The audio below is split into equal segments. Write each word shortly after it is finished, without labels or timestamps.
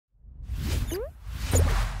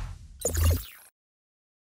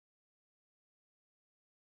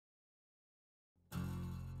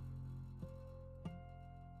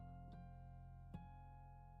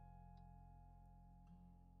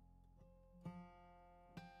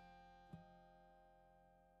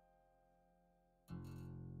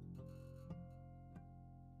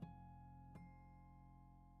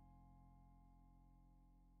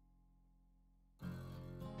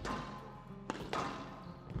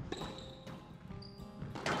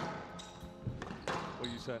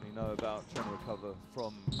certainly know about trying to recover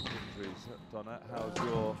from injuries. Donna, how's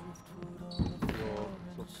your sort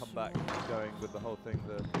of comeback going with the whole thing,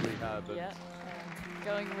 the rehab? Yeah,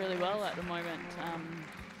 going really well at the moment.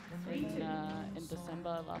 In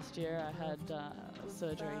December last year, I had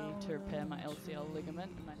surgery to repair my LCL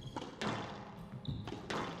ligament.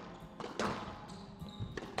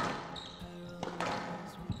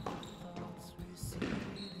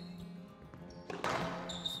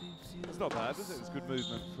 It's not bad, is it? It's good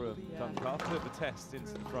movement from Duncalf. Bit of a test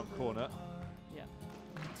into the front corner. Yeah.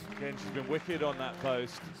 Again, she's been wicked on that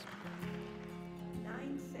post.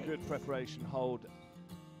 Good preparation, hold.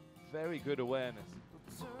 Very good awareness.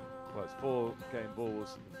 Well, it's 4 game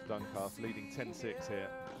balls for Duncalf, leading 10-6 here.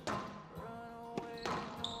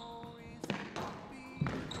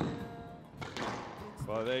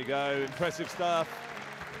 Well, there you go, impressive stuff.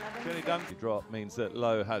 Jenny Duncalf drop means that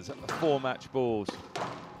Lowe has 4 match balls.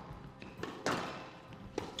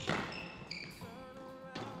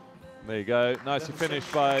 There you go, nicely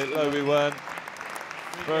finished by Lowe Wewen.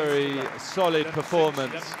 Very solid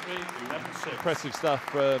performance. Impressive stuff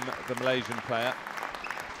from the Malaysian player.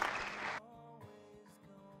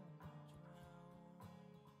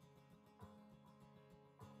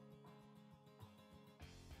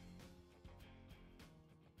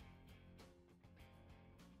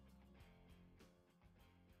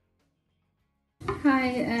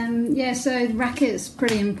 Hi, yeah, so racket's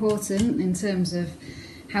pretty important in terms of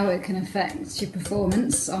how it can affect your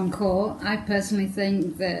performance on court. I personally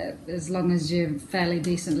think that as long as you're fairly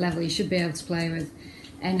decent level, you should be able to play with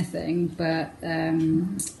anything, but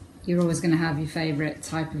you're always going to have your favourite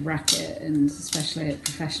type of racket, and especially at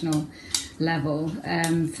professional level.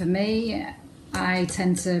 For me, I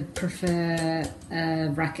tend to prefer a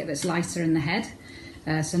racket that's lighter in the head.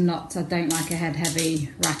 I don't like a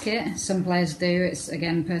head-heavy racket. Some players do. It's,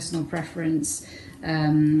 again, personal preference.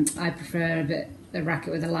 I prefer a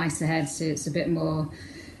racket with a lighter head, so it's a bit more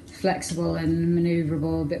flexible and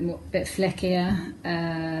manoeuvrable, a bit flickier.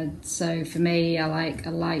 So for me, I like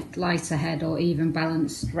a lighter head or even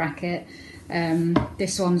balanced racket.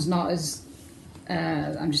 This one's not as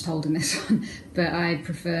I'm just holding this one, but I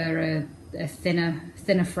prefer a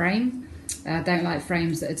thinner frame. I don't like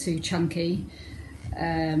frames that are too chunky.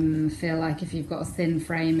 I feel like if you've got a thin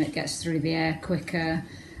frame, it gets through the air quicker.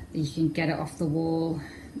 You can get it off the wall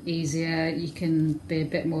easier. You can be a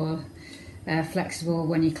bit more flexible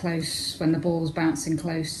when you're close, when the ball's bouncing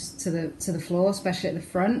close to the floor, especially at the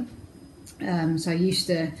front. So I used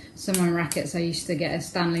to, some of my rackets, I used to get a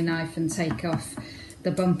Stanley knife and take off the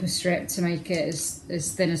bumper strip to make it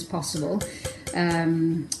as thin as possible.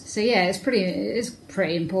 So yeah, it's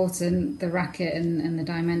pretty important, the racket and the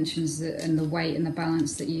dimensions and the weight and the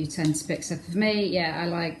balance that you tend to pick. So for me, yeah, I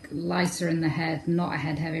like lighter in the head, not a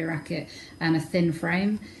head-heavy racket, and a thin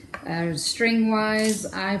frame. String-wise,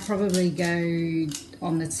 I probably go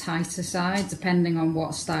on the tighter side, depending on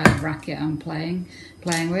what style of racket I'm playing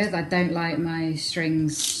with. I don't like my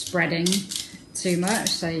strings spreading too much,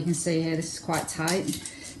 so you can see here this is quite tight.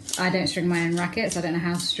 I don't string my own rackets, I don't know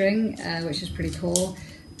how to string, which is pretty cool,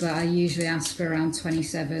 but I usually ask for around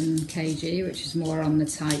 27 kg, which is more on the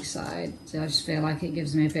tight side. So I just feel like it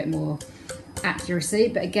gives me a bit more accuracy.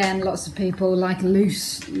 But again, lots of people like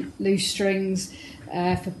loose strings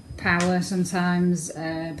for power sometimes,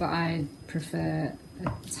 but I prefer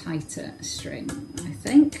a tighter string, I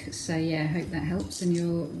think. So yeah, I hope that helps in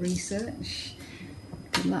your research.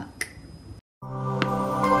 Good luck.